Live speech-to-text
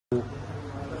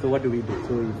So what do we do?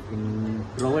 So in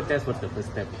drawer test, what's the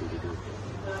first step we do?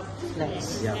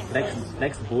 Flex. Yeah,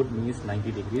 flex both knees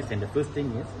 90 degrees, and the first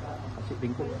thing is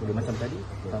macam tadi,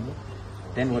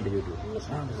 then what do you do?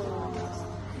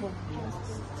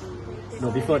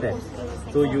 No, before that.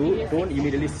 So you don't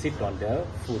immediately sit on the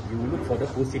foot. You look for the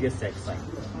posterior sag sign,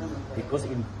 because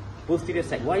in posterior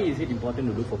sag, why is it important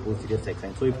to look for posterior sag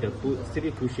sign? So if the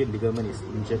posterior cruciate ligament is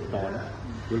injured, torn,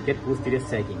 you'll get posterior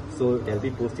sagging. So there'll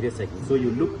be posterior sagging. So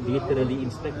you look laterally,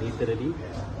 inspect laterally,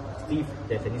 see if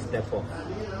there's any step off.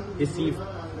 You see,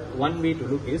 one way to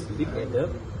look is look at the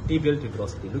tibial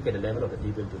tuberosity. Look at the level of the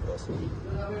tibial tuberosity.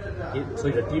 Okay? So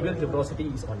if the tibial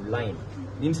tuberosity is on line,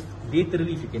 means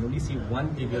laterally if you can only see one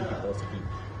tibial tuberosity,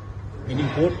 meaning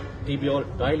both tibial,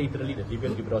 bilaterally the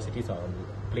tibial tuberosities are on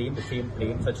plane, the same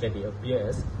plane, such that they appear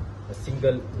as a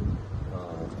single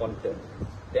contour,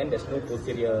 then there's no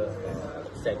posterior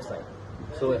sag sign.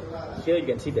 So here you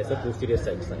can see there's a posterior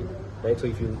sag sign, right? So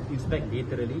if you inspect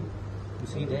laterally, you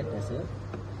see that there's a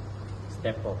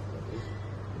step off. Okay?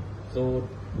 So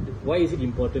why is it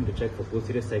important to check for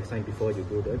posterior sag sign before you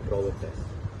do the drawer test?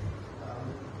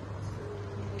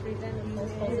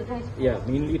 Yeah,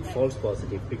 mainly it falls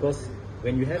positive, because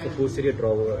when you have a posterior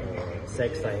drawer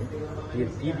sag sign, the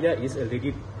tibia is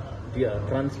already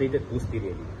translated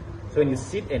posteriorly. So when you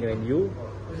sit and when you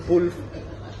pull,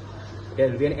 there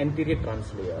will be an anterior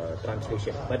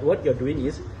translation. But what you're doing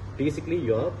is basically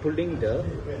you're pulling the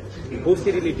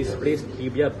posteriorly displaced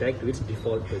tibia back to its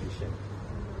default position.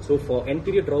 So for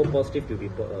anterior drawer positive to be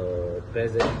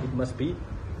present, it must be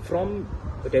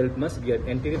there must be an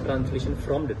anterior translation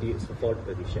from the default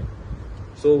position.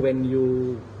 So when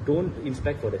you don't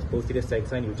inspect for the posterior sag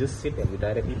sign, you just sit and you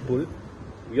directly pull.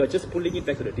 You are just pulling it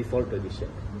back to the default position.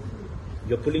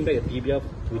 You're pulling back the tibia,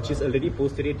 which is already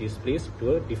posterior displaced,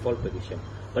 to a default position.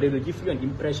 But it will give you an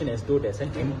impression as though there's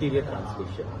an anterior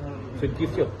translation. So it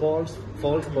gives you a false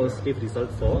positive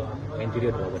result for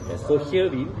anterior drawer test. So here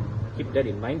we keep that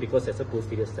in mind, because there's a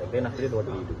posterior sag. Then after that, what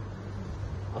do we do?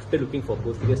 After looking for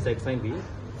posterior sag sign, you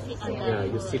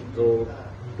sit. So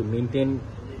to maintain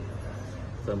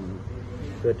some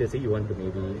courtesy, you want to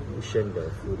maybe cushion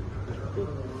the foot. Okay.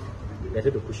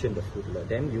 Better to cushion the foot.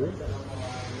 Then you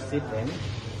sit and.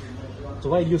 So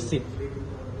why do you sit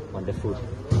on the foot?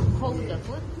 Hold the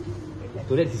foot.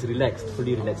 So that is relaxed,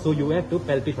 fully relaxed. So you have to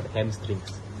palpate for the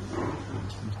hamstrings.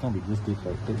 It's not just deep,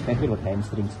 right? Palpate for the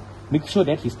hamstrings. Make sure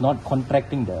that he's not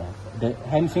contracting the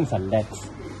hamstrings are lax.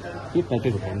 Keep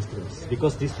palpate with hamstrings,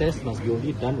 because this test must be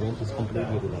only done when he's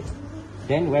completely relaxed.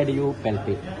 Then where do you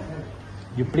palpate?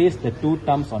 You place the two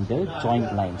thumbs on the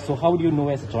joint line. So how do you know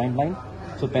as a joint line?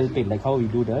 So palpate, like how we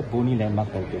do the bony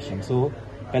landmark palpation. So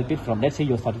palpate from, let's say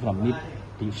you're starting from mid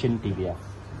shin tibia.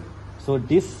 So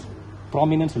this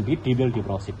prominence will be tibial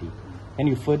tuberosity. And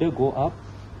you further go up,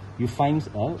 you find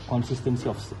a consistency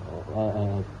of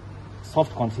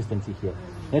soft consistency here.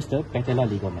 That's the patellar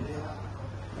ligament.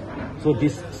 So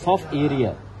this soft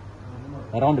area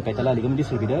around the patellar ligament, this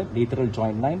will be the lateral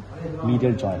joint line,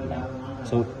 medial joint line.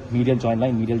 So medial joint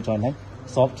line,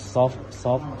 soft,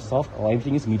 or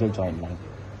everything is medial joint line.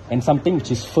 And something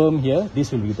which is firm here,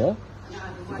 this will be the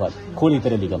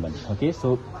collateral ligament. Okay,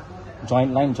 so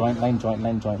joint line, collateral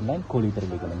ligament. Collateral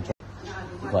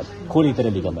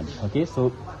ligament. Okay,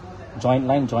 so joint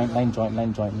line, collateral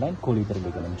ligament.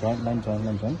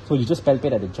 Joint. So you just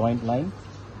palpate at the joint line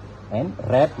and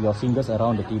wrap your fingers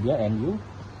around the tibia, and you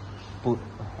put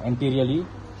anteriorly,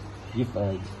 give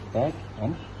back,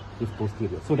 and give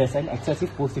posterior. So there's an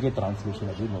excessive posterior translation,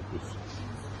 as you notice.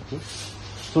 Okay.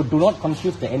 So do not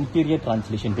confuse the anterior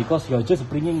translation, because you are just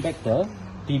bringing back the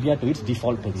tibia to its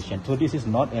default position. So this is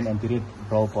not an anterior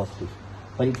drawer positive,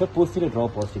 but it's a posterior drawer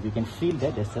positive. You can feel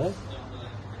that there's a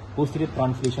posterior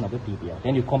translation of the tibia.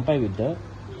 Then you compare with the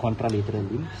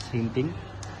contralateral limb, same thing.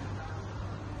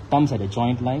 Thumbs at the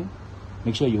joint line.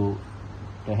 Make sure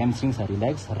the hamstrings are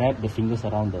relaxed. Wrap the fingers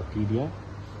around the tibia.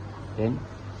 Then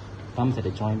thumbs at the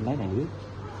joint line, and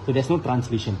so there's no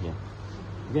translation here.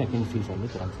 Okay, I can feel some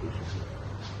translation here.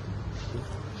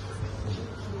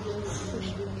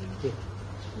 Okay.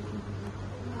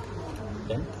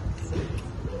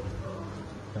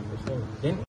 Then